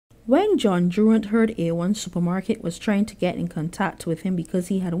When John Durant heard AOne Supermarket was trying to get in contact with him because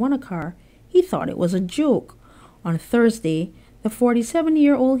he had won a car, he thought it was a joke. On Thursday, the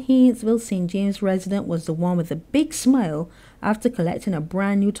 47-year-old Haynesville St. James resident was the one with a big smile after collecting a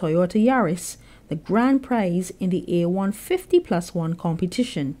brand new Toyota Yaris, the grand prize in the AOne 50+1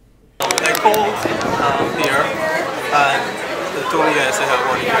 competition. I called here and they told me yes, I have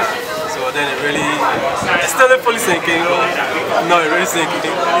 1 year. So then it's still fully sinking, but no, it really sinking.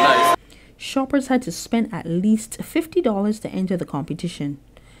 Nice. Shoppers had to spend at least $50 to enter the competition.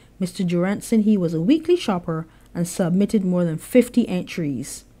 Mr. Durant said he was a weekly shopper and submitted more than 50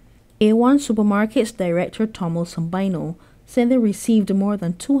 entries. AOne Supermarket's director Tomo Sambino said they received more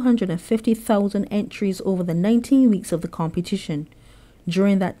than 250,000 entries over the 19 weeks of the competition.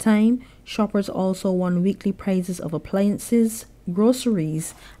 During that time, shoppers also won weekly prizes of appliances,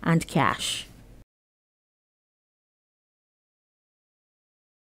 groceries, and cash.